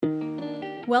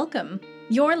Welcome.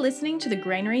 You're listening to the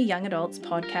Granary Young Adults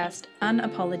podcast,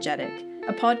 Unapologetic,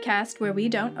 a podcast where we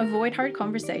don't avoid hard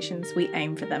conversations, we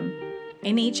aim for them.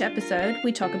 In each episode,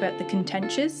 we talk about the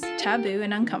contentious, taboo,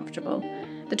 and uncomfortable,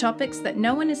 the topics that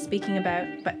no one is speaking about,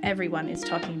 but everyone is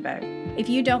talking about. If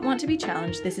you don't want to be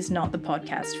challenged, this is not the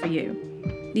podcast for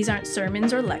you. These aren't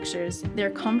sermons or lectures, they're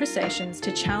conversations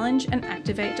to challenge and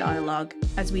activate dialogue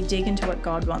as we dig into what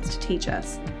God wants to teach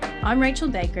us. I'm Rachel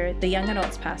Baker, the Young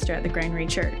Adults Pastor at the Granary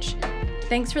Church.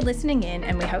 Thanks for listening in,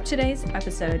 and we hope today's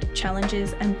episode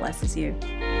challenges and blesses you.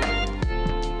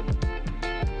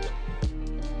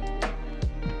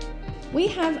 We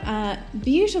have a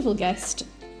beautiful guest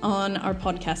on our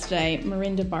podcast today,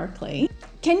 Marinda Barkley.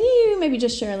 Can you maybe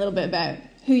just share a little bit about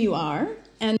who you are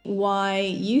and why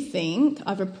you think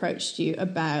I've approached you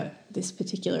about this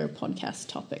particular podcast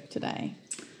topic today?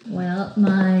 Well,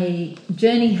 my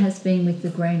journey has been with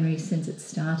the Granary since it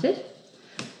started.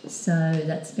 So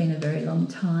that's been a very long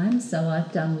time. So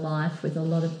I've done life with a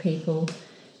lot of people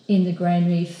in the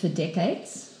Granary for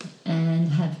decades and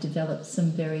have developed some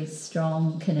very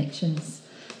strong connections.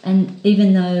 And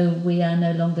even though we are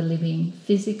no longer living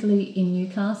physically in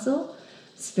Newcastle,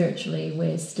 spiritually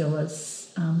we're still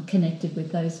as connected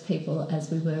with those people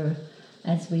as we were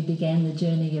as we began the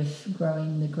journey of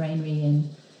growing the Granary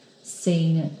and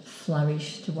seeing it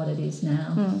flourish to what it is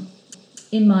now.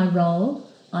 In my role,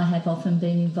 I have often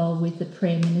been involved with the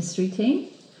prayer ministry team,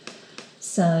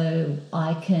 so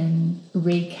I can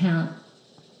recount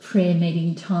prayer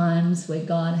meeting times where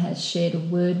God has shared a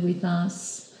word with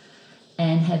us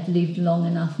and have lived long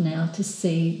enough now to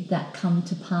see that come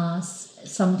to pass.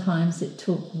 Sometimes it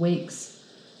took weeks,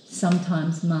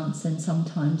 sometimes months, and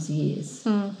sometimes years.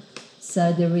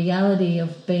 So the reality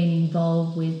of being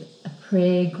involved with a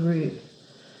prayer group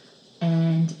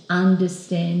and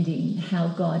understanding how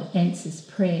God answers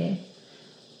prayer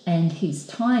and his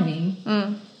timing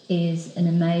is an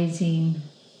amazing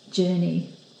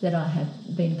journey that I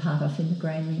have been part of in the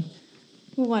Granary.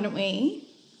 Well, why don't we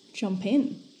jump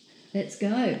in? Let's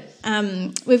go.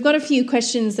 We've got a few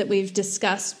questions that we've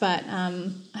discussed, but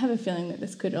I have a feeling that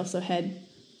this could also head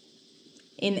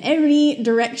in any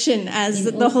direction as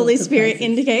the Holy Spirit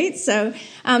indicates. So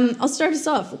I'll start us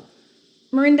off.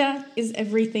 Marinda, is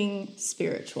everything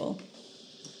spiritual?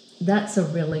 That's a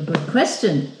really good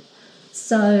question.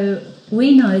 So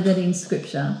we know that in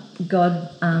Scripture, God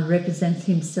represents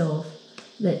himself,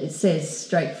 that it says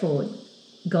straightforward,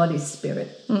 God is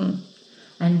spirit.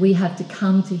 And we have to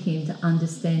come to him to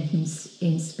understand him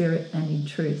in spirit and in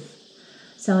truth.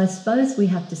 So I suppose we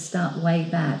have to start way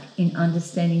back in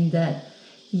understanding that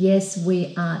yes,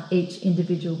 we are each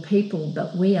individual people,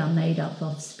 but we are made up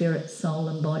of spirit, soul,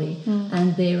 and body.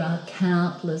 And there are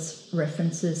countless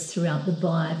references throughout the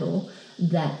Bible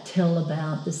that tell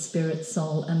about the spirit,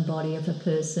 soul, and body of a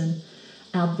person.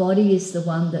 Our body is the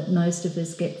one that most of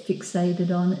us get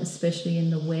fixated on, especially in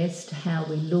the West, how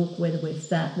we look, whether we're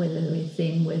fat, whether we're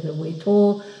thin, whether we're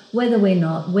tall, whether we're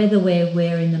not, whether we're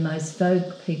wearing the most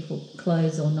vogue people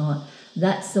clothes or not.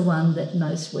 That's the one that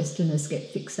most Westerners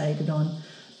get fixated on.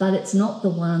 But it's not the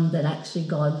one that actually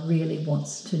God really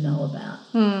wants to know about.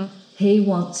 He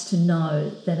wants to know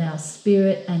that our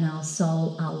spirit and our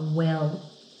soul are well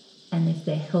and if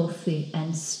they're healthy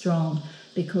and strong,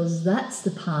 because that's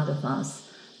the part of us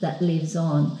that lives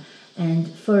on. And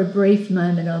for a brief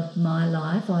moment of my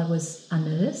life, I was a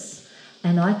nurse,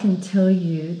 and I can tell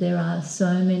you there are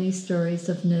so many stories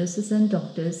of nurses and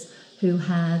doctors who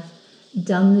have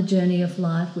done the journey of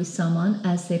life with someone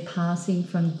as they're passing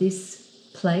from this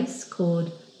place called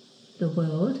the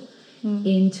world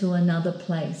into another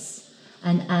place.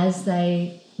 And as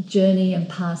they journey and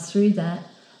pass through that,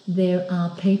 there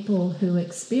are people who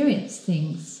experience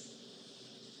things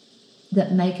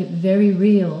that make it very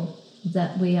real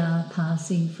that we are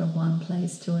passing from one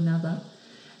place to another.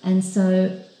 And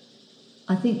so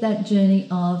I think that journey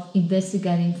of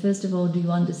investigating, first of all, do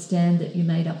you understand that you're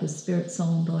made up of spirit,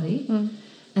 soul, and body?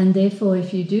 And therefore,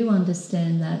 if you do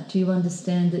understand that, do you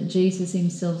understand that Jesus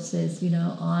himself says,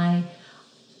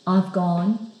 I've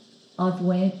gone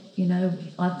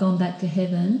back to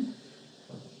heaven.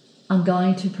 I'm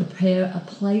going to prepare a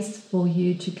place for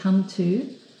you to come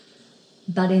to.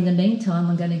 But in the meantime,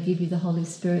 I'm going to give you the Holy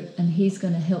Spirit, and he's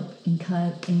going to help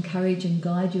encourage and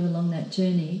guide you along that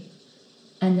journey.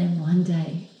 And then one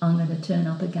day, I'm going to turn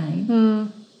up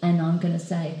again and I'm going to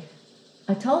say,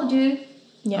 I told you,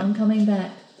 I'm coming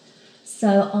back.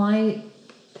 So I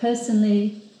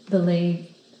personally believe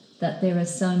that there are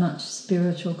so much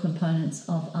spiritual components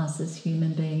of us as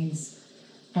human beings.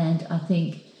 And I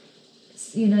think,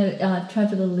 I've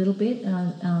travelled a little bit,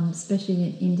 especially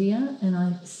in India, and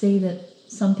I see that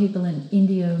some people in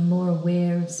India are more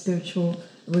aware of spiritual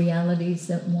realities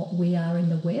than what we are in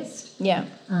the West. Yeah.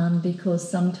 Because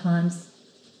sometimes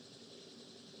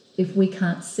if we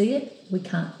can't see it,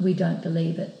 we don't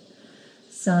believe it.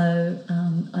 So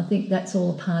I think that's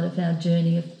all part of our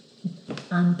journey of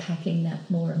unpacking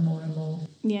that more and more and more.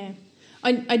 Yeah,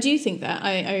 I do think that.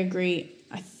 I agree.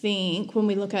 I think when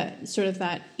we look at sort of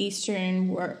that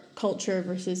Eastern culture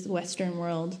versus the Western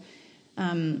world,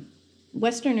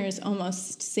 Westerners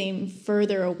almost seem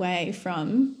further away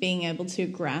from being able to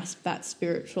grasp that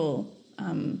spiritual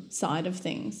side of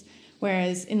things.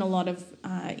 Whereas in a lot of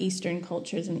Eastern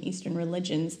cultures and Eastern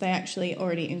religions, they actually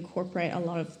already incorporate a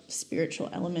lot of spiritual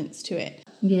elements to it.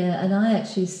 Yeah, and I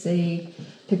actually see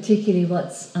particularly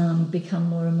what's become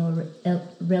more and more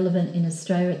relevant in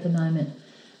Australia at the moment,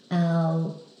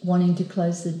 our wanting to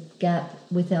close the gap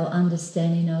with our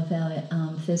understanding of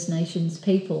our First Nations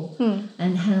people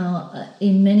and how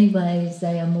in many ways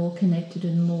they are more connected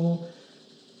and more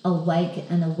awake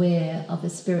and aware of a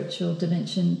spiritual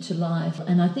dimension to life.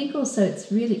 And I think also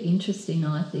it's really interesting,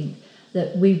 I think,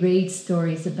 that we read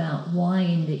stories about why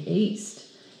in the East,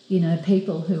 you know,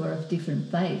 people who are of different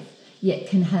faith yet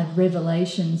can have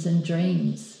revelations and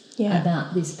dreams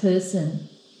about this person,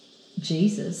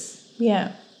 Jesus.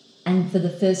 Yeah. And for the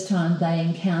first time they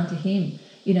encounter him.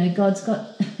 You know, God's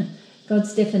got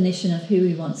God's definition of who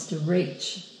he wants to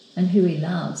reach and who he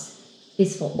loves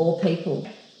is for all people.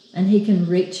 And he can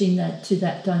reach in to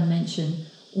that dimension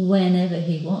whenever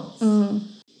he wants.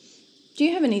 Do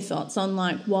you have any thoughts on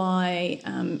like why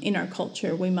in our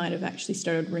culture we might have actually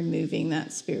started removing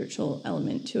that spiritual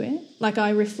element to it? Like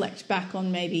I reflect back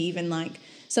on maybe even like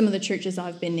some of the churches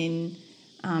I've been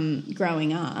in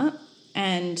growing up,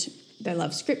 and they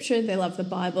love scripture, they love the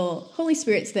Bible, Holy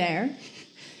Spirit's there,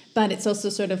 but it's also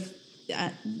sort of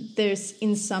there's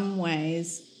in some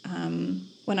ways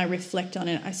when I reflect on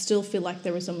it, I still feel like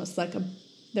there was almost like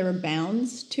there were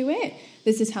bounds to it.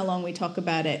 This is how long we talk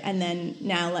about it, and then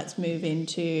now let's move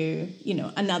into, you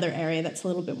know, another area that's a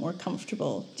little bit more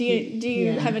comfortable. Do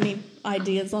you have any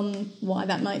ideas on why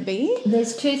that might be?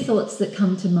 There's two thoughts that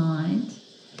come to mind.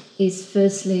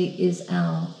 Firstly is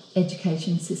our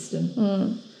education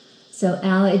system. So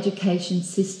our education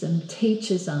system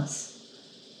teaches us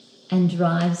and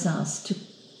drives us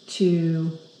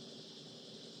to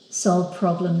solve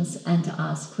problems and to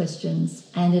ask questions,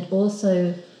 and it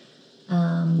also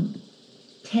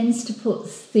tends to put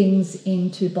things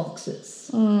into boxes.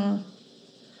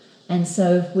 And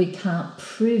so if we can't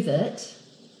prove it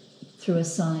through a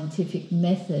scientific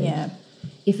method,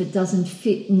 if it doesn't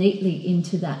fit neatly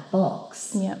into that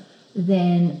box,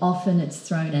 then often it's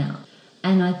thrown out.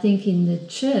 And I think in the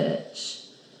church,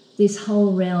 this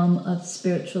whole realm of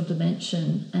spiritual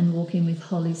dimension and walking with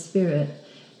Holy Spirit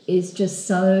is just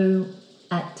so,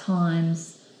 at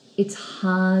times, it's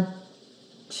hard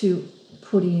to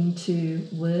put into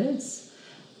words,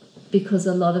 because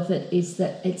a lot of it is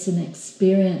that it's an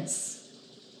experience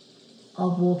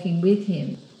of walking with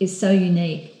him is so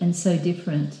unique and so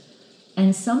different,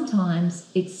 and sometimes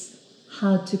it's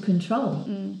hard to control.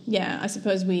 Yeah, I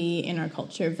suppose we in our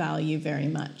culture value very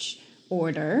much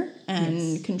order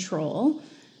and control,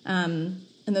 and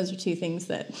those are two things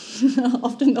that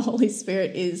often the Holy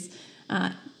Spirit is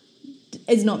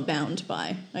not bound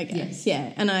by, I guess.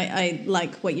 Yeah, and I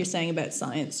like what you're saying about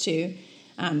science too.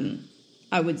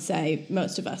 I would say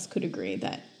most of us could agree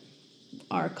that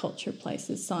our culture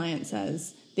places science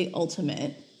as the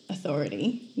ultimate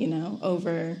authority, you know,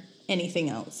 over anything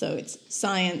else. So it's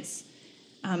science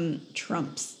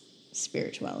trumps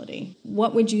spirituality.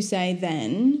 What would you say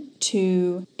then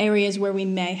to areas where we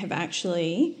may have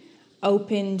actually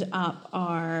opened up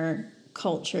our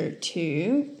culture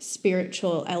to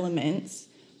spiritual elements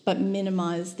but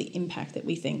minimize the impact that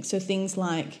we think? So things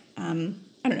like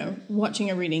I don't know,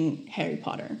 watching or reading Harry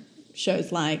Potter,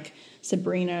 shows like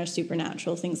Sabrina,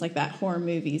 Supernatural, things like that, horror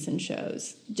movies and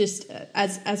shows. Just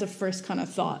as a first kind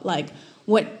of thought, like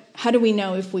how do we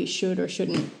know if we should or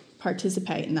shouldn't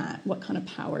participate in that? What kind of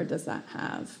power does that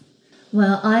have?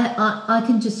 Well, I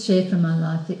can just share from my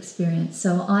life experience.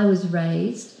 So I was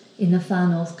raised in the far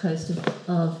north coast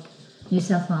of New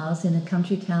South Wales in a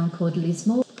country town called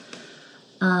Lismore.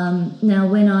 Now,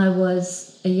 when I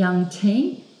was a young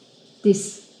teen,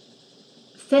 this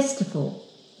festival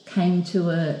came to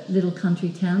a little country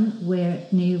town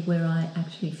near where I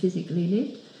actually physically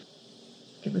lived.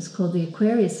 It was called the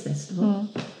Aquarius Festival.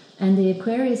 And the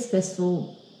Aquarius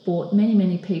Festival brought many,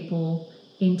 many people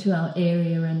into our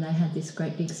area, and they had this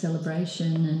great big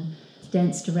celebration and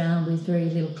danced around with very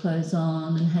little clothes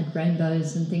on and had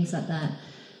rainbows and things like that,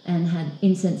 and had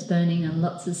incense burning and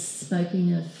lots of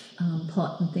smoking of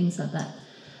pot and things like that.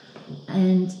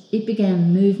 And it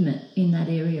began movement in that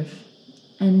area.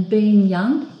 And being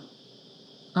young,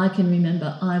 I can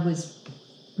remember I was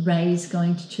raised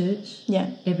going to church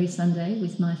every Sunday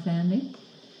with my family.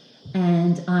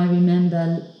 And I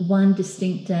remember one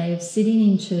distinct day of sitting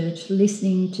in church,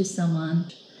 listening to someone,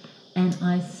 and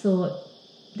I thought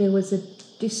there was a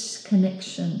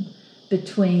disconnection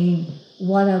between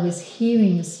what I was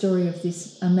hearing, the story of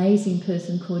this amazing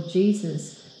person called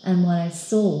Jesus, and what I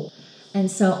saw. And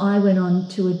so I went on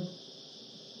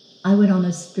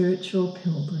a spiritual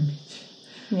pilgrimage.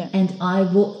 Yeah. And I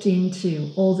walked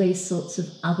into all these sorts of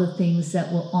other things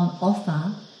that were on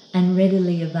offer and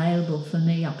readily available for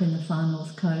me up in the far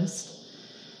north coast.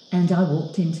 And I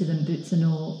walked into them boots and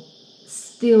all,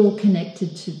 still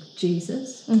connected to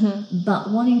Jesus, but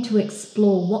wanting to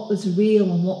explore what was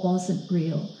real and what wasn't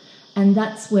real. And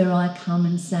that's where I come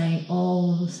and say,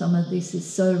 oh, some of this is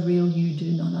so real you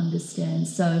do not understand.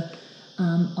 So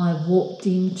I walked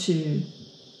into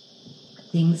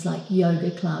things like yoga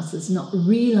classes, not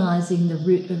realizing the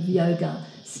root of yoga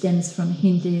stems from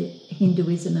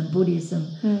Hinduism and Buddhism,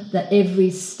 that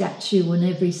every statue and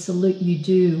every salute you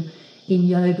do in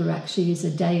yoga actually is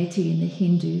a deity in the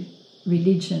Hindu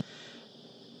religion.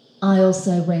 I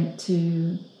also went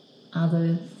to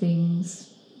other things,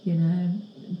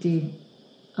 did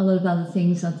a lot of other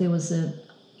things. Like there was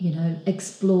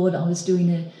explored. I was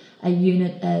doing a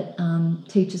unit at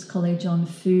Teachers College on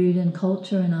food and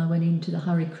culture, and I went into the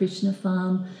Hare Krishna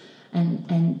farm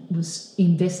and was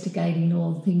investigating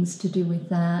all things to do with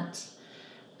that.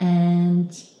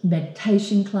 And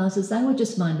meditation classes, they were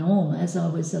just my norm as I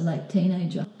was a late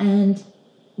teenager. And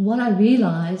what I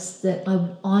realised that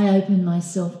I opened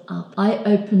myself up. I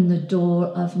opened the door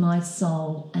of my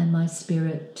soul and my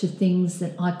spirit to things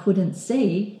that I couldn't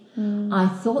see. I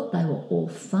thought they were all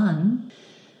fun.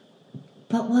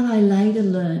 But what I later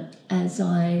learnt as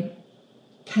I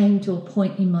came to a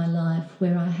point in my life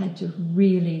where I had to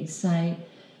really say,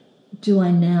 do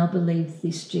I now believe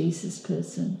this Jesus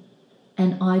person?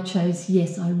 And I chose,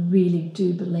 yes, I really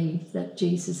do believe that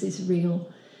Jesus is real.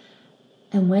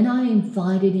 And when I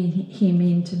invited him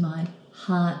into my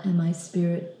heart and my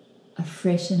spirit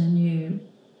afresh and anew,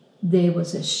 there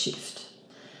was a shift.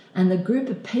 And the group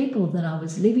of people that I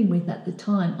was living with at the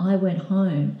time, I went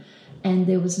home and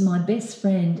there was my best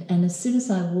friend, and as soon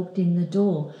as I walked in the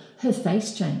door, her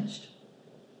face changed.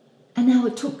 And now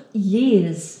it took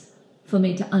years for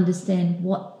me to understand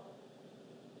what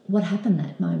happened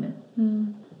that moment.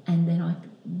 And then I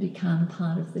became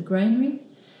part of the granary.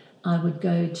 I would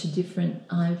go to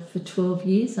for 12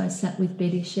 years, I sat with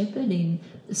Betty Shepherd in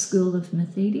the School of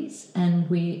Methodist, and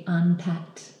we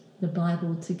unpacked the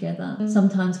Bible together.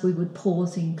 Sometimes we would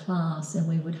pause in class and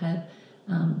we would have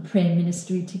prayer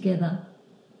ministry together.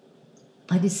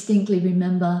 I distinctly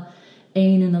remember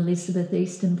Ian and Elizabeth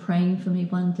Easton praying for me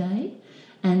one day,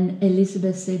 and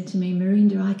Elizabeth said to me,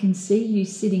 Marinda, I can see you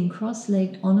sitting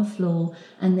cross-legged on a floor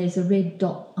and there's a red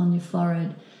dot on your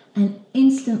forehead. And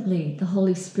instantly the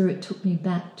Holy Spirit took me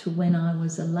back to when I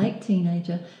was a late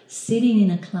teenager, sitting in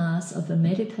a class of a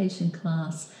meditation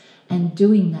class and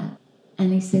doing that.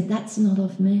 And he said, that's not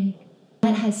of me.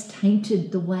 That has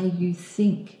tainted the way you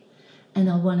think, and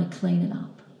I want to clean it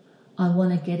up. I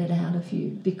want to get it out of you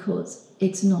because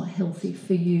it's not healthy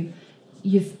for you.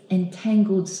 You've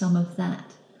entangled some of that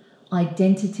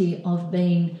identity of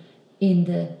being in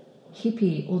the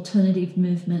hippie alternative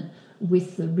movement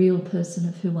with the real person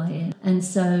of who I am. And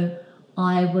so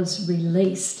I was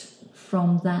released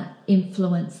from that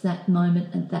influence, that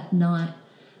moment and that night.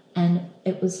 And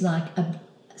it was like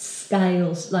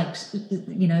scales, like,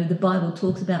 the Bible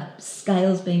talks about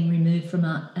scales being removed from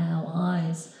our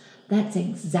eyes. That's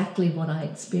exactly what I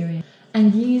experienced.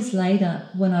 And years later,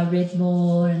 when I read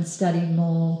more and studied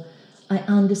more, I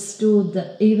understood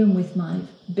that even with my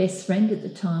best friend at the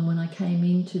time, when I came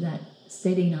into that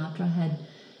setting after I had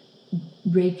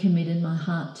recommitted my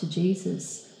heart to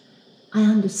Jesus, I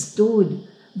understood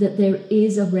that there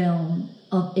is a realm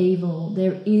of evil.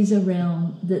 There is a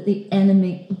realm that the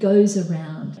enemy goes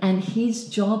around, and his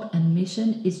job and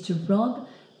mission is to rob,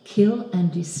 kill,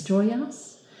 and destroy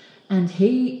us. And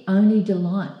he only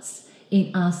delights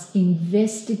in us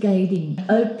investigating,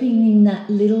 opening that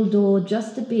little door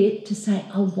just a bit to say,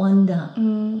 I wonder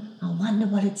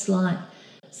what it's like.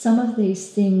 Some of these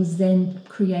things then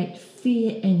create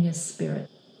fear in your spirit.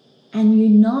 And you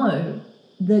know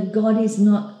that God is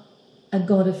not a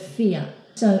God of fear.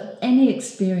 So any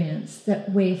experience that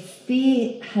where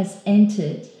fear has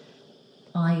entered,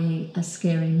 i.e. a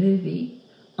scary movie,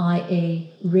 i.e.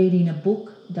 reading a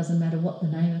book, doesn't matter what the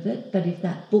name of it, but if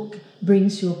that book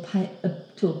brings you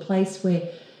to a place where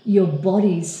your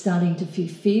body's starting to feel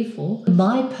fearful.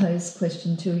 My posed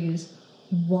question to you is,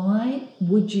 why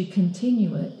would you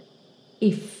continue it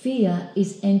if fear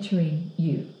is entering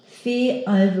you? Fear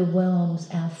overwhelms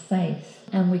our faith,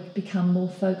 and we become more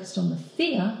focused on the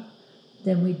fear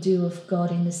than we do of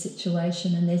God in the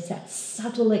situation. And there's that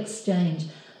subtle exchange.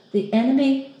 The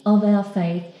enemy of our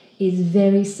faith is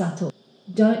very subtle.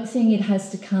 Don't think it has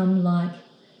to come like,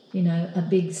 a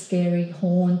big scary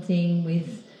horn thing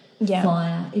with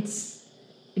fire. It's,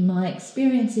 my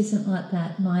experience isn't like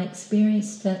that. My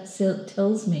experience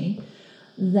tells me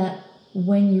that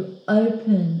when you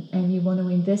open and you want to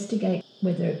investigate,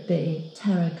 whether it be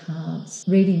tarot cards,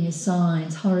 reading your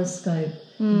signs, horoscope,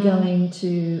 going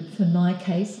to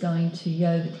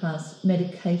yoga class,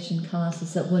 meditation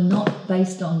classes that were not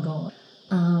based on God,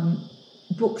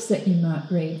 books that you might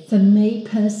read. For me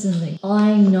personally,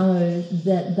 I know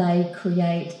that they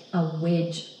create a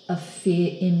wedge of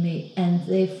fear in me, and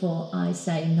therefore I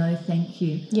say no thank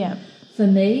you. Yeah. For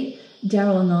me,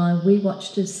 Daryl and I, we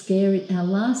watched our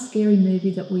last scary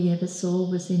movie that we ever saw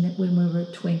was in it when we were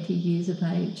 20 years of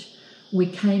age. We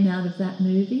came out of that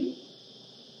movie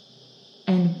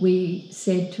and we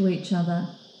said to each other,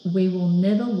 we will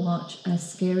never watch a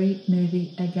scary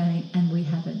movie again, and we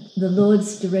haven't. The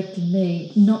Lord's directed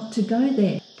me not to go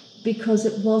there because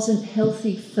it wasn't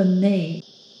healthy for me.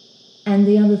 And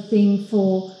the other thing,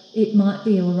 it might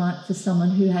be all right for someone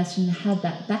who hasn't had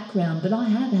that background, but I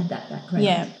have had that background.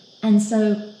 Yeah. And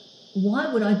so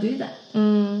why would I do that?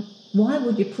 Why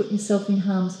would you put yourself in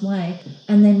harm's way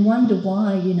and then wonder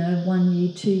why, 1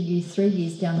 year, 2 years, 3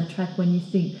 years down the track when you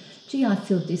think, gee, I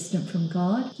feel distant from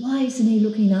God. Why isn't he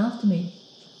looking after me?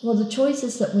 Well, the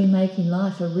choices that we make in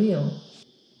life are real.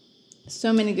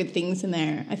 So many good things in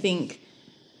there. I think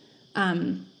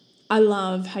I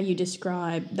love how you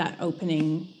describe that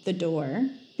opening the door,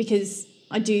 because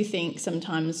I do think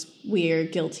sometimes we're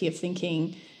guilty of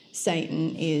thinking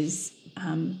Satan is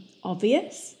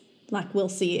obvious, like we'll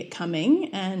see it coming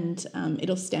and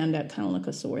it'll stand out kind of like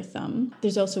a sore thumb.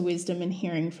 There's also wisdom in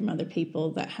hearing from other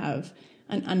people that have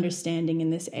an understanding in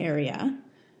this area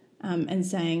and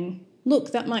saying,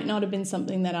 look, that might not have been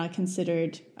something that I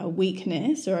considered a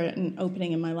weakness or an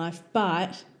opening in my life,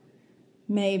 but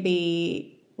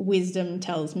maybe wisdom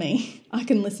tells me I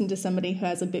can listen to somebody who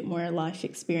has a bit more life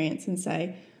experience and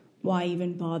say, why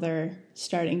even bother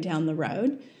starting down the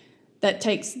road? That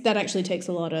actually takes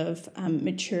a lot of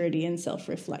maturity and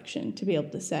self-reflection to be able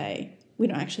to say, we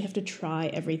don't actually have to try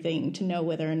everything to know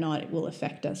whether or not it will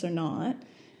affect us or not.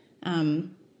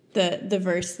 The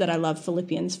verse that I love,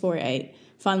 Philippians 4:8,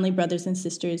 finally, brothers and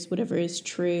sisters, whatever is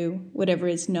true, whatever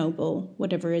is noble,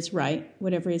 whatever is right,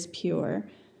 whatever is pure,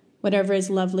 whatever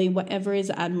is lovely, whatever is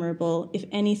admirable, if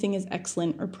anything is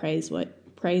excellent or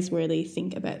praiseworthy,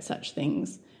 think about such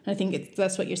things. And I think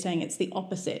that's what you're saying. It's the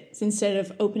opposite. It's instead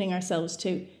of opening ourselves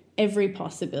to every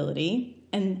possibility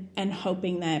and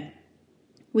hoping that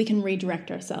we can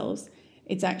redirect ourselves,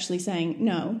 it's actually saying,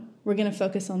 no, we're going to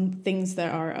focus on things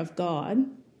that are of God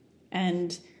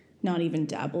and not even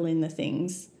dabble in the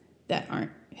things that aren't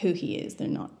who he is. They're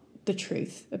not the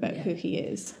truth about who he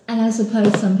is. And I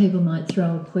suppose some people might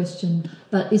throw a question,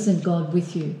 but isn't God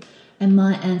with you? And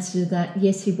my answer to that,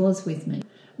 yes, he was with me.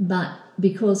 But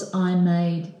because I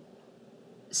made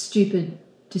stupid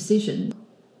decisions,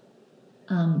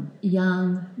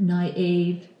 young,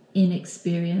 naive,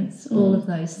 inexperienced, all of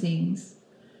those things,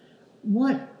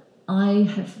 what I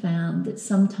have found that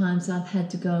sometimes I've had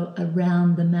to go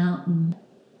around the mountain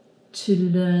to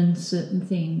learn certain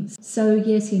things. So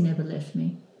yes, he never left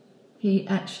me. He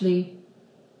actually,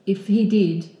 if he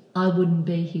did, I wouldn't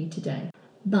be here today.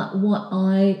 But what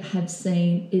I have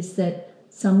seen is that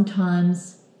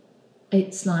sometimes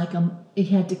it's like he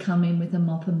had to come in with a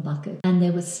mop and bucket, and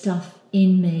there was stuff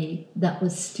in me that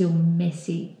was still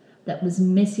messy, that was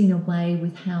messing away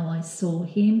with how I saw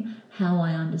him, how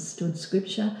I understood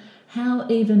scripture, how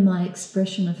even my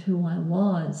expression of who I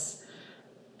was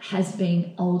has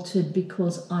been altered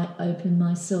because I opened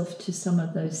myself to some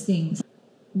of those things.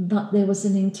 But there was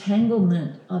an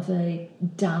entanglement of a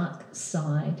dark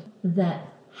side that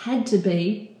had to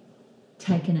be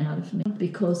taken out of me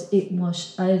because it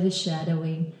was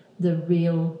overshadowing the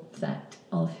real fact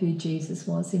of who Jesus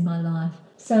was in my life.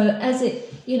 So as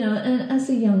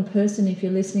a young person, if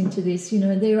you're listening to this,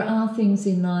 there are things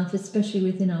in life, especially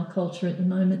within our culture at the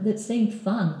moment, that seem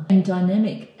fun and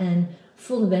dynamic and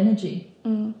full of energy.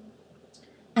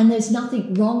 And there's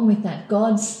nothing wrong with that.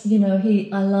 God's,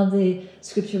 I love the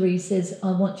scripture where he says,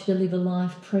 I want you to live a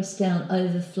life pressed down,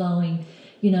 overflowing,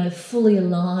 fully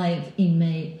alive in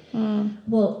me.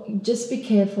 Well, just be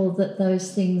careful that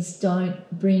those things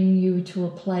don't bring you to a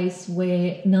place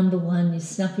where, number one, you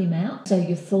snuff him out. So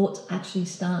your thoughts actually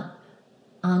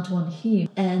aren't on him,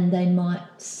 and they might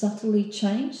subtly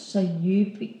change so you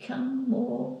become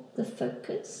more the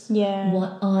focus. Yeah.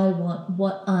 What I want,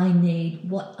 what I need,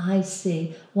 what I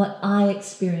see, what I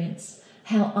experience,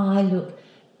 how I look.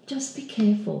 Just be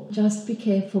careful. Just be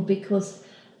careful, because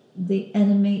the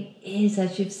enemy is,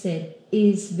 as you've said,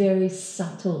 is very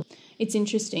subtle. It's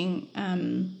interesting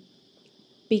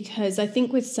because I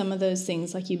think with some of those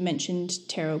things, like you mentioned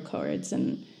tarot cards,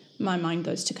 and my mind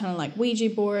goes to kind of like Ouija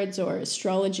boards or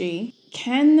astrology.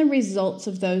 Can the results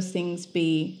of those things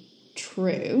be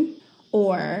true?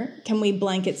 Or can we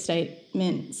blanket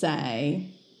statement say,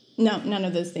 no, none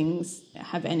of those things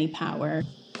have any power?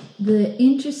 The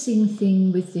interesting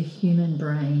thing with the human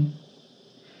brain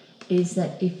is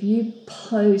that if you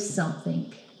pose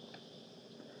something,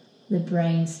 the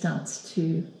brain starts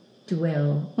to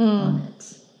dwell on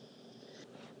it.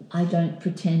 I don't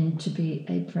pretend to be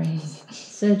a brain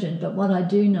surgeon, but what I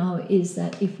do know is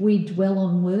that if we dwell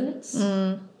on words,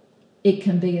 it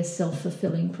can be a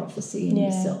self-fulfilling prophecy in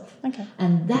yourself. Okay.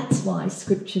 And that's why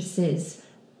Scripture says,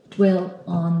 dwell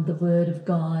on the Word of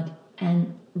God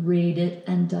and read it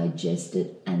and digest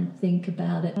it and think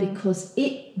about it, because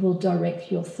it will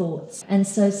direct your thoughts. And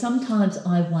so sometimes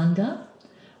I wonder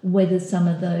whether some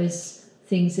of those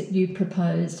things that you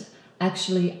proposed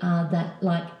actually are that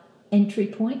like entry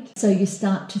point. So you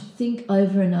start to think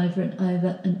over and over and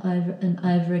over and over and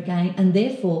over again, and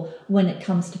therefore when it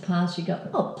comes to pass you go,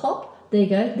 oh, pop, there you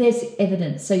go, there's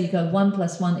evidence. So you go 1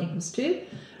 + 1 = 2,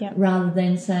 rather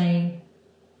than saying,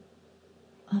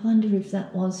 I wonder if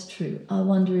that was true. I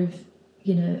wonder if,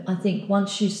 I think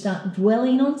once you start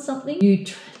dwelling on something, you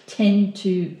tend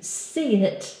to see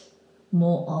it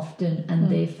more often, and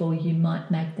therefore you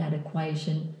might make that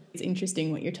equation. It's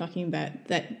interesting what you're talking about,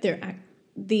 that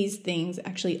these things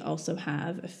actually also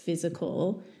have a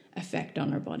physical effect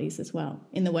on our bodies as well,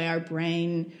 in the way our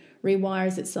brain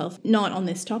rewires itself. Not on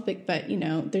this topic, but,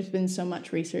 there's been so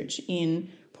much research in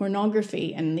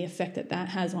pornography and the effect that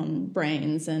has on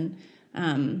brains. And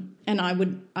I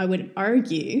would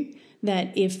argue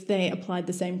that if they applied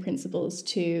the same principles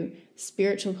to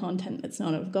spiritual content that's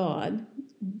not of God,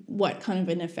 what kind of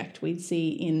an effect we'd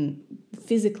see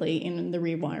physically in the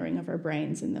rewiring of our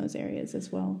brains in those areas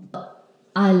as well.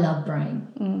 I love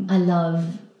brain. I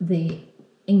love the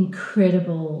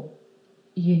incredible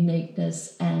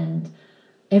uniqueness and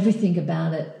everything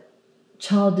about it.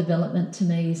 Child development to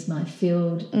me is my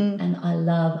field, and I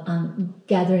love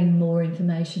gathering more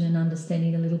information and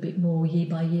understanding a little bit more year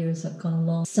by year as I've gone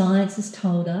along. Science has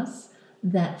told us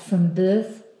that from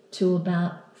birth to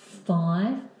about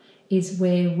 5 is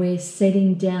where we're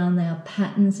setting down our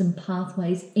patterns and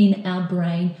pathways in our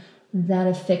brain that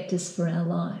affect us for our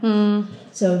life.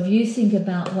 So if you think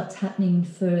about what's happening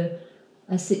for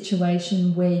a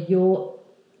situation where you're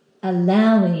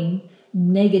allowing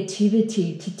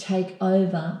negativity to take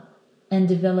over and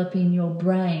develop in your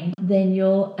brain, then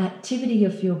your activity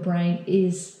of your brain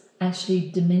is actually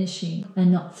diminishing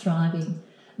and not thriving.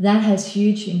 That has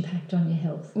huge impact on your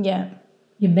health. Yeah.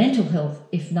 Your mental health,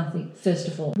 if nothing. First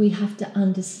of all, we have to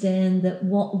understand that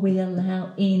what we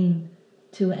allow in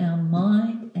to our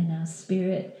mind and our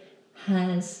spirit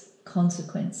has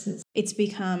consequences. It's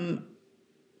become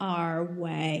our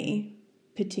way,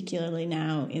 particularly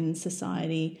now in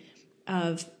society,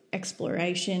 of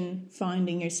exploration,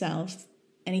 finding yourself,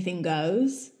 anything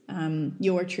goes,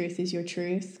 your truth is your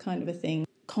truth kind of a thing.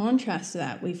 Contrast to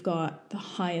that, we've got the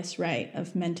highest rate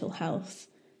of mental health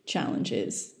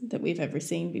challenges that we've ever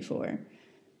seen before.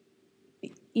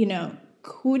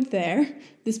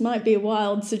 This might be a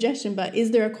wild suggestion, but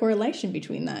is there a correlation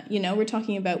between that? We're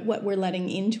talking about what we're letting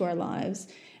into our lives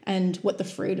and what the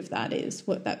fruit of that is,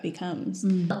 what that becomes.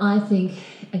 I think,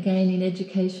 again, in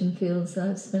education fields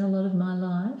I've spent a lot of my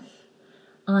life,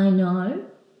 I know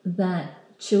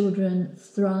that children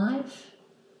thrive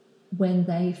when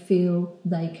they feel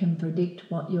they can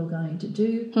predict what you're going to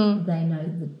do. They know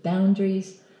the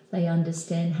boundaries, they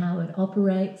understand how it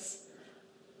operates.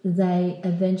 They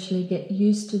eventually get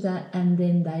used to that, and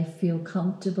then they feel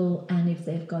comfortable, and if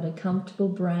they've got a comfortable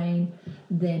brain,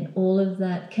 then all of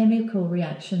that chemical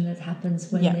reaction that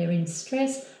happens when they're in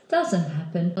stress doesn't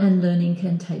happen, and learning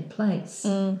can take place.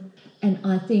 And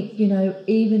I think,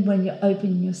 even when you're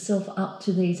opening yourself up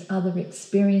to these other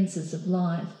experiences of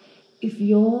life, if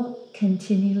you're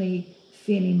continually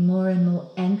feeling more and more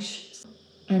anxious,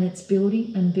 and it's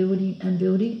building and building and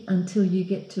building until you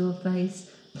get to a place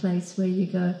where you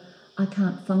go, I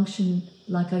can't function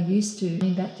like I used to.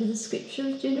 Going back to the scripture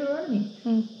of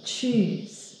Deuteronomy,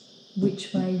 choose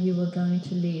which way you are going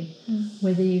to live,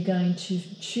 whether you're going to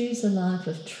choose a life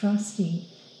of trusting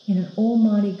in an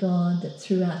almighty God that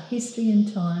throughout history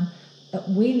and time that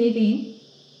we live in,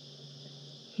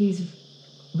 he's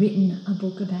written a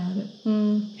book about it.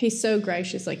 He's so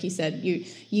gracious, like you said.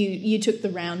 You took the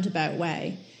roundabout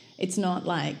way. It's not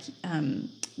like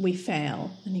we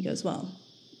fail and he goes, well,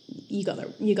 you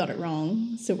got it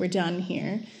wrong, so we're done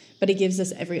here. But he gives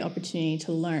us every opportunity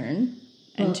to learn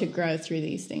and to grow through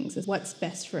these things. It's what's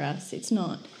best for us. It's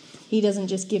not, he doesn't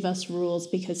just give us rules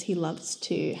because he loves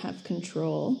to have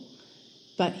control,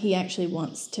 but he actually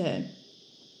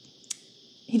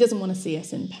he doesn't want to see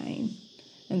us in pain.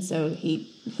 And so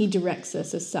he directs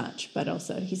us as such, but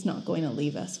also he's not going to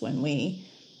leave us when we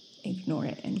ignore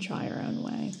it and try our own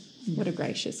way. What a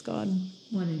gracious God.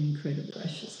 What an incredible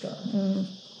gracious God.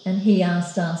 And he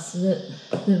asked us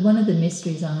that one of the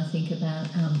mysteries I think about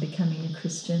becoming a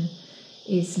Christian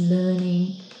is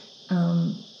learning.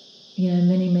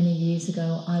 Many, many years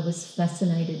ago, I was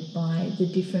fascinated by the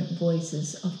different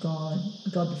voices of God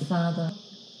the Father,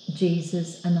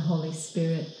 Jesus, and the Holy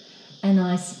Spirit. And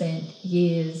I spent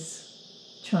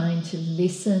years trying to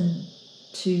listen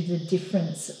to the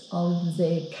difference of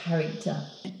their character.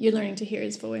 You're learning to hear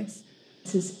his voice.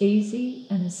 It's as easy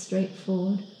and as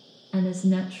straightforward and as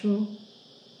natural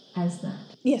as that.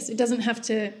 Yes, it doesn't have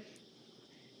to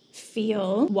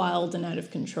feel wild and out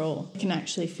of control. It can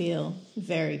actually feel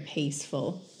very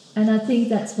peaceful. And I think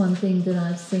that's one thing that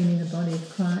I've seen in the body of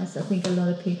Christ. I think a lot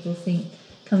of people think,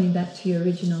 coming back to your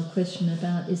original question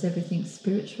about is everything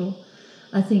spiritual,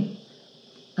 I think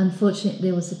unfortunately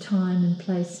there was a time and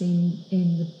place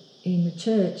in the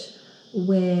church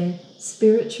where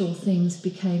spiritual things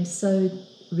became so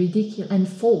ridiculous and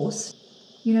forced.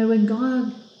 When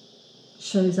God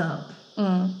shows up,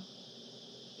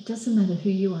 it doesn't matter who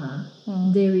you are,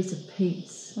 there is a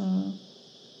peace.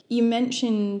 You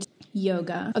mentioned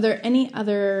yoga. Are there any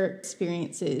other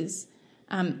experiences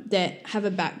that have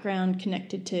a background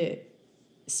connected to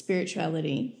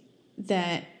spirituality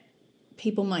that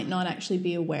people might not actually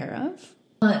be aware of?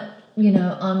 But,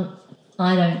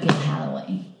 I don't get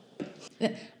Halloween.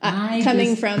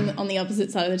 Coming from on the opposite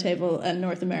side of the table, a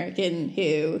North American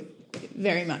who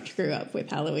very much grew up with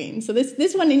Halloween. So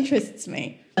this one interests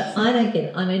me. I don't get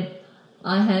it. I mean,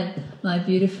 I had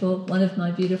one of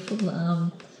my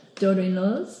beautiful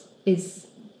daughter-in-laws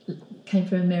came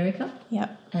from America.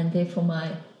 Yep. And therefore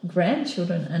my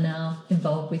grandchildren are now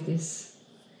involved with this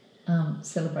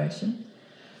celebration.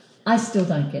 I still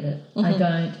don't get it. I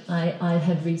don't. I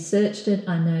have researched it.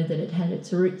 I know that it had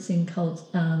its roots in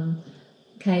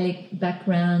Gaelic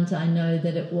background. I know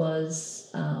that it was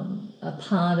a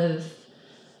part of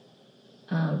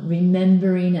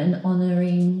remembering and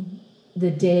honouring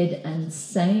the dead and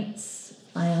saints.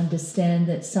 I understand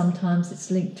that sometimes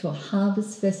it's linked to a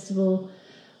harvest festival,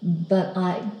 but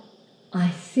I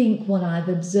think what I've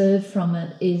observed from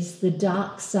it is the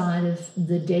dark side of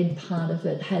the dead part of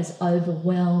it has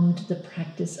overwhelmed the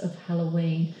practice of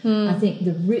Halloween. I think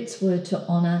the roots were to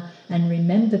honour and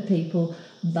remember people,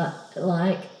 but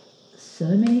like so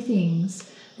many things,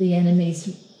 the enemy's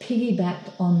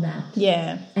piggybacked on that.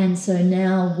 Yeah. And so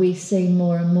now we see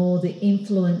more and more the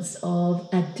influence of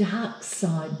a dark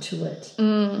side to it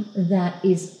that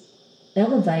is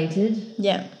elevated,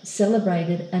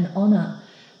 celebrated and honoured.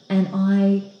 And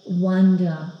I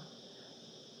wonder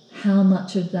how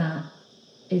much of that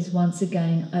is once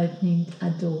again opening a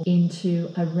door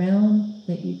into a realm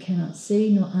that you cannot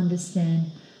see nor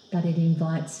understand, but it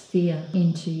invites fear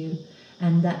into you.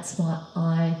 And that's why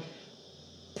I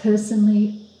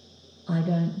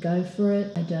don't go for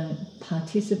it. I don't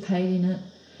participate in it.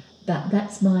 But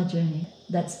that's my journey.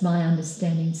 That's my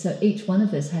understanding. So each one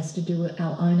of us has to do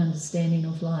our own understanding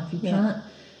of life. You can't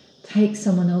take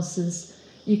someone else's.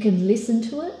 You can listen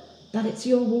to it, but it's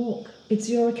your walk. It's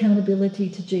your accountability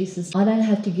to Jesus. I don't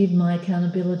have to give my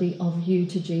accountability of you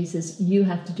to Jesus. You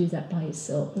have to do that by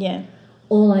yourself. Yeah.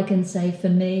 All I can say for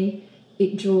me,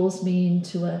 it draws me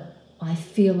into I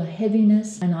feel a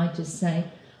heaviness, and I just say,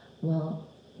 well,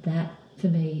 that for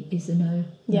me is a no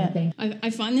thing.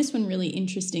 I find this one really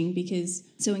interesting because,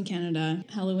 so in Canada,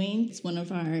 Halloween is one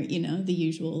of our, the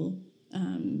usual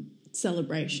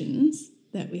celebrations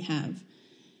that we have.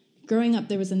 Growing up,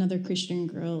 there was another Christian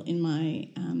girl in my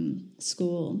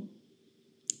school,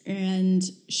 and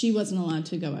she wasn't allowed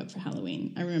to go out for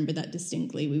Halloween. I remember that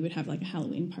distinctly. We would have like a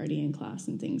Halloween party in class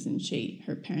and things, and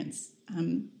her parents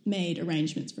made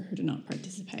arrangements for her to not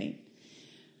participate.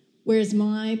 Whereas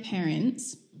my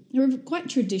parents, they were quite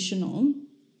traditional,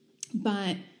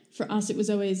 but for us, it was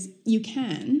always, you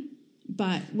can,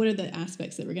 but what are the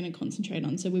aspects that we're going to concentrate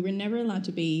on? So we were never allowed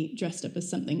to be dressed up as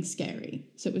something scary.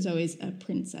 So it was always a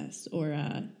princess or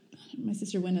my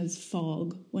sister went as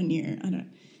Fog one year.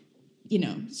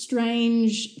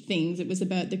 Strange things. It was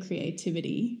about the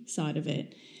creativity side of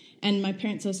it. And my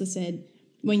parents also said,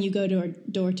 when you go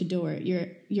door to door,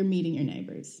 you're meeting your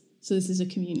neighbours. So this is a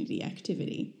community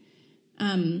activity.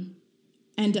 And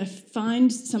I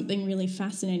find something really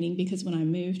fascinating because when I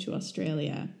moved to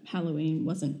Australia, Halloween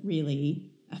wasn't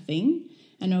really a thing.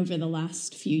 And over the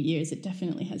last few years, it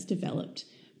definitely has developed.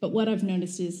 But what I've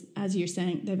noticed is, as you're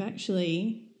saying, they've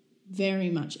actually very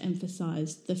much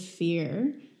emphasised the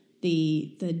fear,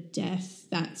 the death,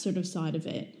 that sort of side of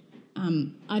it.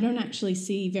 I don't actually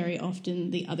see very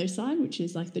often the other side, which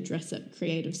is like the dress-up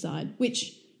creative side,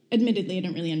 which admittedly I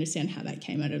don't really understand how that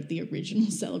came out of the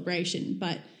original celebration.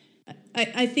 But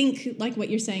I think like what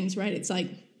you're saying is right. It's like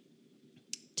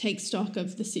take stock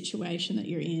of the situation that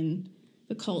you're in,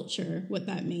 the culture, what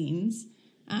that means.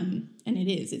 And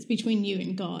it's between you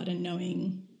and God and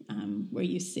knowing where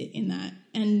you sit in that.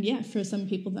 And yeah, for some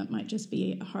people that might just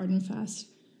be a hard and fast,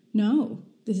 no,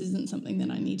 this isn't something that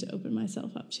I need to open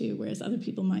myself up to. Whereas other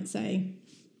people might say,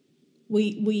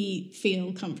 we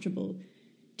feel comfortable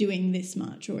doing this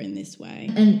much or in this way.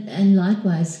 And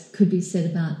likewise could be said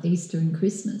about Easter and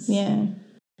Christmas. Yeah.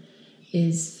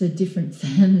 Is for different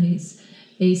families.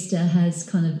 Easter has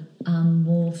kind of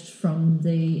morphed from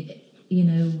the,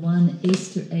 one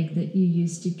Easter egg that you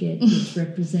used to get, which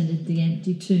represented the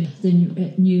empty tomb, the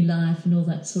new life and all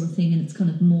that sort of thing. And it's kind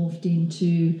of morphed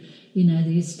into,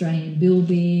 the Australian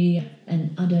bilby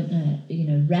and I don't know,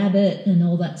 rabbit and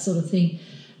all that sort of thing.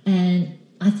 And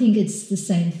I think it's the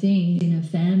same thing in a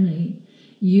family.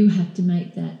 You have to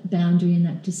make that boundary and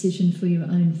that decision for your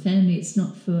own family. It's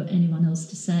not for anyone else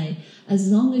to say. As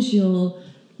long as you're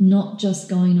not just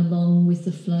going along with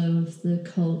the flow of the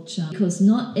culture, because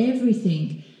not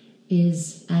everything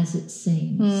is as it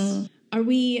seems. Are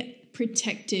we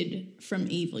protected from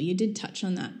evil? You did touch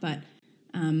on that, but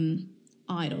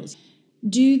idols.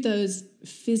 Do those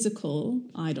physical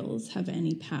idols have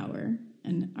any power,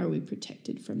 and are we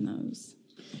protected from those?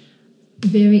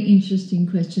 Very interesting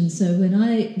question. So when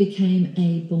I became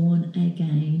a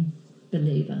born-again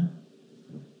believer,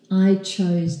 I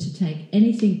chose to take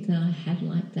anything that I had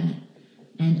like that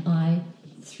and I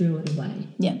threw it away.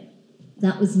 Yeah.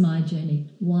 That was my journey.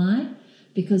 Why?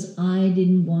 Because I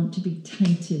didn't want to be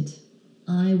tainted.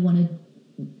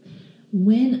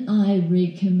 When I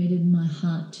recommitted my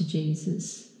heart to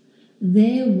Jesus,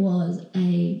 there was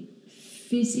a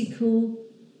physical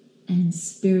and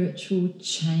spiritual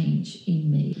change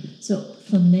in me. So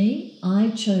for me, I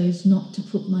chose not to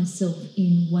put myself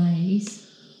in ways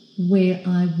where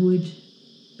I would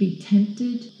be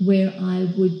tempted, where I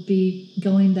would be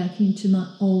going back into my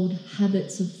old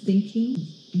habits of thinking.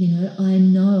 I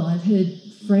know I've heard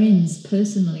friends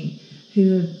personally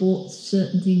who have bought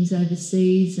certain things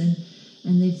overseas and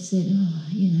they've said,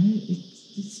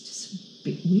 it's just a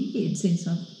bit weird since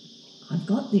I've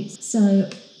got this. So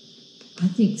I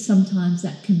think sometimes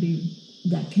that can be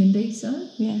so.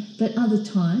 Yeah. But other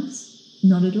times,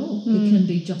 not at all. It can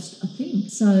be just a thing.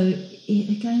 So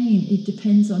it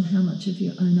depends on how much of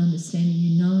your own understanding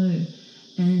you know.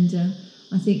 And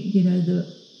I think,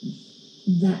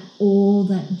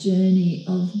 that journey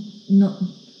of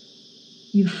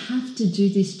you have to do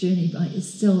this journey by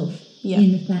yourself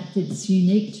in the fact that it's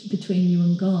unique between you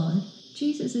and God.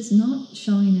 Jesus is not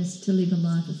showing us to live a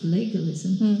life of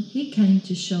legalism. He came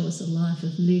to show us a life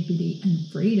of liberty and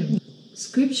freedom.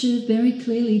 Scripture very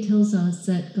clearly tells us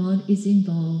that God is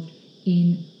involved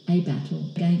in a battle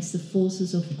against the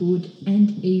forces of good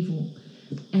and evil.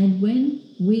 And when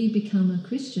we become a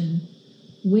Christian,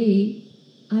 we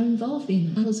are involved in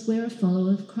it because we're a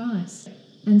follower of Christ.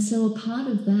 And so a part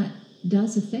of that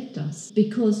does affect us,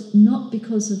 not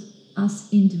because of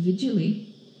us individually,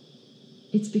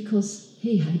 it's because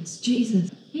he hates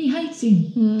Jesus. He hates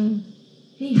him.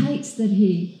 He hates that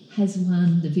he has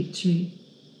won the victory.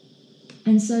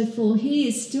 And so he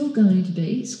is still going to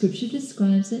be, Scripture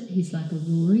describes it, he's like a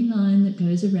roaring lion that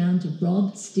goes around to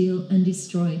rob, steal and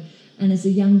destroy. And as a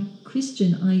young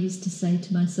Christian, I used to say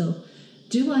to myself,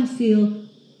 do I feel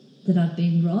that I've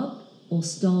been robbed or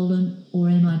stolen, or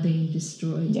am I being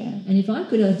destroyed? Yeah. And if I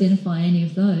could identify any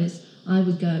of those, I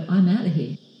would go, I'm out of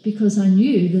here. Because I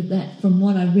knew that from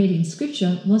what I read in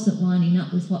Scripture wasn't lining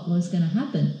up with what was going to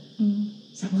happen.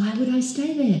 So why would I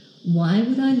stay there? Why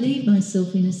would I leave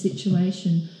myself in a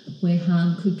situation where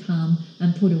harm could come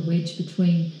and put a wedge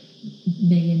between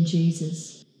me and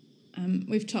Jesus?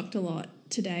 We've talked a lot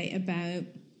today about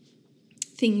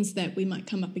things that we might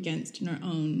come up against in our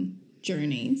own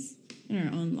journeys, in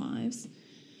our own lives.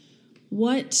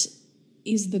 What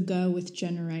is the go with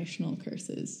generational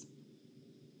curses?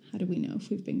 How do we know if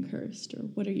we've been cursed? Or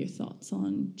what are your thoughts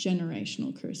on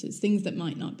generational curses, things that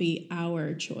might not be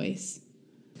our choice?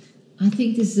 I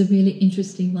think this is a really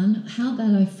interesting one. How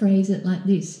about I phrase it like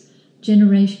this?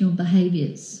 Generational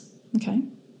behaviours. Okay.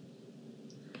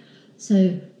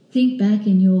 So think back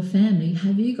in your family.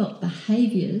 Have you got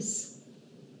behaviours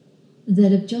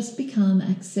that have just become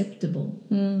acceptable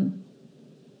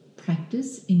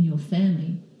practice in your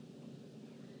family?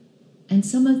 And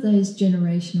some of those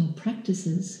generational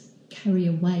practices carry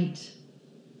a weight,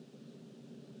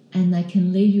 and they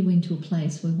can lead you into a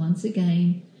place where once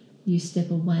again you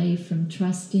step away from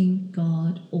trusting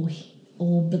God or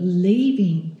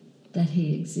believing that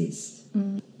He exists.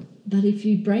 But if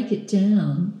you break it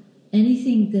down,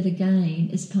 anything that again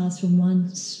is passed from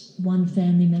one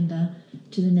family member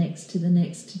to the next, to the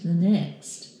next, to the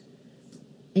next,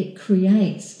 it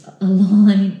creates a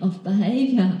line of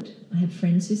behaviour. I have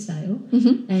friends who sail,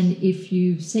 and if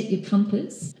you set your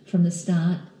compass from the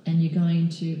start and you're going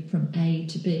from A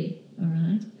to B, all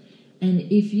right, and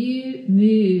if you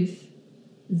move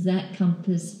that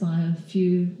compass by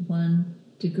one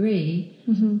degree,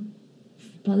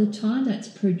 by the time that's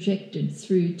projected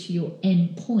through to your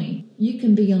end point, you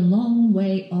can be a long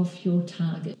way off your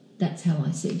target. That's how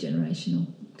I see generational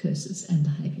curses and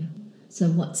behaviour. So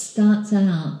what starts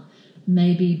out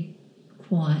may be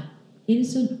quite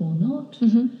innocent or not.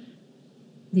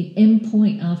 The end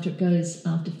point after it goes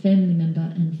after family member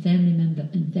and family member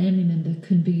and family member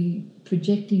can be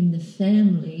projecting the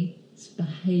family's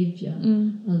behaviour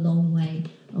a long way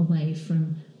away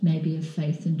from maybe a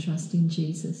faith and trust in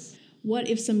Jesus. What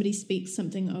if somebody speaks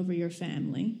something over your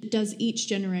family? Does each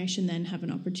generation then have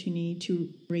an opportunity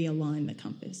to realign the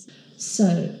compass?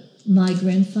 So my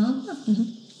grandfather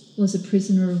was a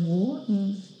prisoner of war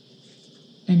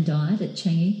and died at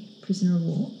Changi, prisoner of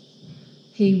war.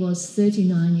 He was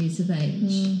 39 years of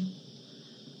age.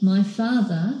 My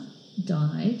father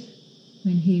died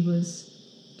when he was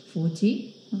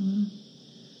 40.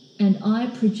 And I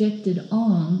projected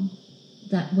on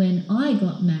that when I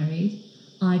got married,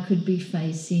 I could be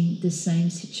facing the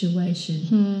same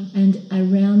situation. And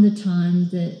around the time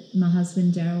that my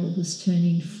husband Daryl was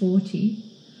turning 40,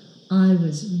 I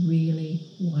was really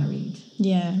worried.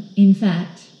 Yeah. In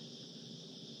fact,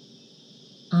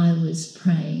 I was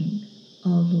praying,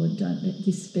 oh Lord, don't let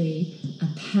this be a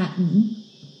pattern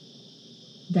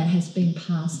that has been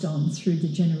passed on through the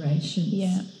generations.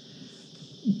 Yeah.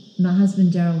 My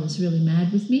husband Daryl was really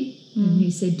mad with me. And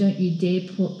he said, don't you dare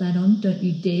put that on. Don't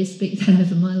you dare speak that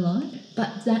over my life.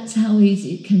 But that's how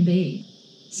easy it can be.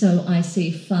 So I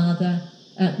see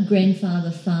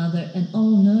grandfather, father, and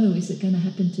oh no, is it going to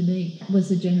happen to me? It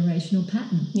was a generational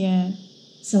pattern. Yeah.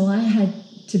 So I had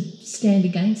to stand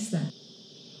against that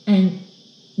and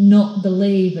not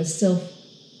believe a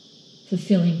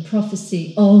self-fulfilling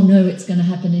prophecy. Oh no, it's going to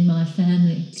happen in my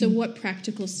family. So what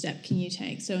practical step can you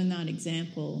take? So in that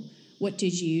example, what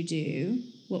did you do?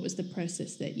 What was the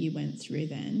process that you went through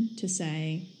then to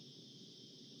say,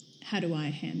 how do I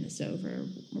hand this over?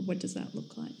 Or what does that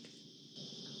look like?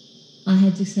 I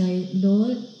had to say,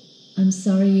 Lord, I'm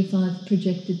sorry if I've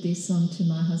projected this onto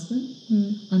my husband.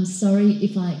 I'm sorry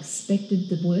if I expected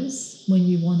the worst when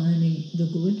you want only the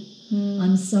good.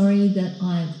 I'm sorry that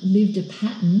I've lived a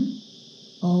pattern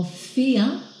of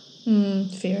fear.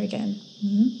 Fear again.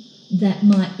 That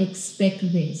might expect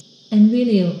this. And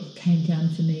really what came down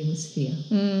for me was fear.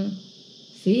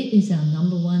 Fear is our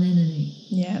number one enemy.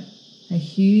 Yeah. A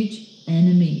huge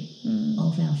enemy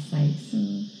of our faith.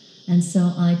 And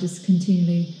so I just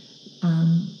continually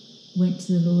went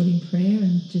to the Lord in prayer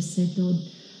and just said, Lord,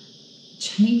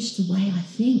 change the way I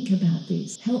think about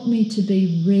this. Help me to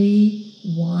be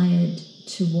rewired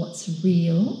to what's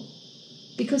real,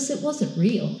 because it wasn't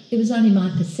real. It was only my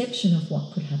perception of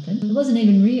what could happen. It wasn't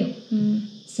even real.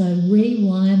 So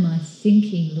rewire my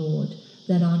thinking, Lord,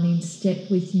 that I'm in step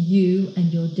with you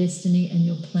and your destiny and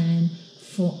your plan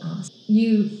for us.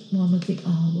 One would think,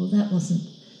 oh, well, that wasn't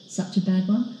such a bad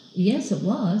one. Yes, it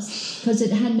was, because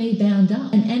it had me bound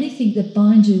up. And anything that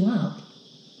binds you up,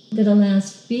 that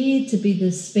allows fear to be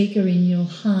the speaker in your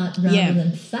heart rather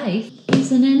than faith,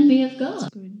 is an enemy of God.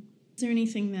 That's good. Is there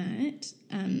anything that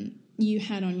you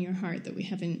had on your heart that we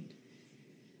haven't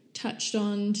touched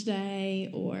on today,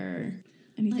 or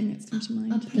anything that's come to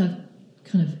mind? I think I've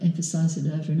kind of emphasised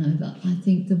it over and over. I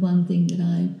think the one thing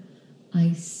that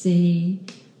I see,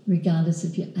 regardless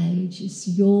of your age,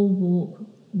 is your walk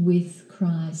with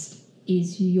Christ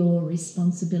is your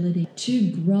responsibility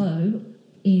to grow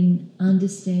in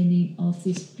understanding of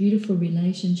this beautiful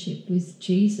relationship with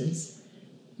Jesus,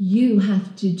 you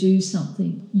have to do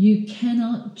something. You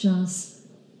cannot just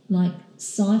like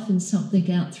siphon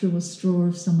something out through a straw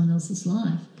of someone else's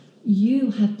life.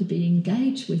 You have to be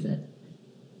engaged with it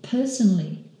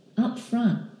personally, up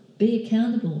front, be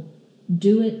accountable,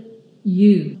 do it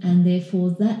you. And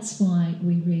therefore that's why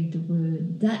we read the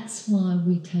word. That's why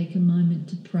we take a moment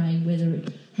to pray,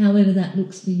 however that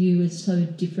looks for you is so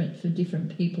different for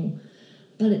different people.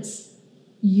 But it's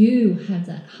you have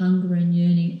that hunger and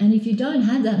yearning. And if you don't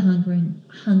have that hunger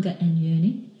and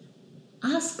yearning,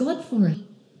 ask God for it.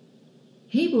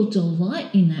 He will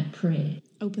delight in that prayer.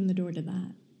 Open the door to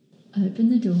that. Open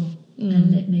the door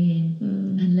and let me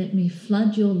in and let me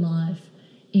flood your life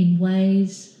in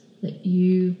ways that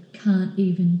you can't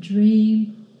even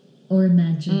dream or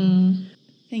imagine.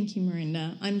 Thank you,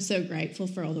 Marinda. I'm so grateful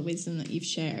for all the wisdom that you've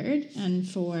shared and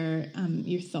for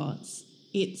your thoughts.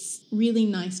 It's really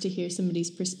nice to hear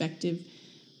somebody's perspective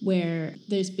where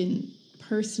there's been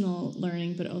personal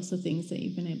learning, but also things that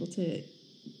you've been able to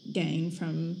gain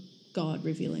from God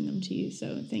revealing them to you.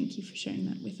 So thank you for sharing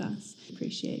that with us.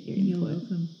 Appreciate your input. You're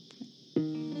welcome.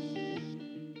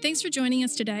 Thanks for joining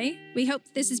us today. We hope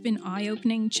this has been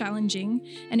eye-opening, challenging,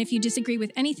 and if you disagree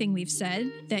with anything we've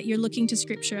said, that you're looking to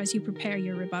Scripture as you prepare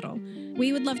your rebuttal.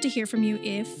 We would love to hear from you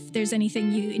if there's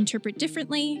anything you interpret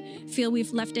differently, feel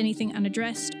we've left anything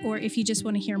unaddressed, or if you just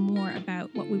want to hear more about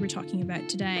what we were talking about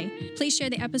today. Please share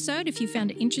the episode if you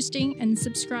found it interesting and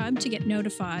subscribe to get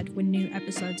notified when new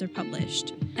episodes are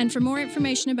published. And for more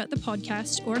information about the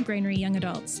podcast or Granary Young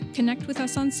Adults, connect with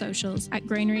us on socials at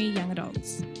Granary Young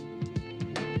Adults.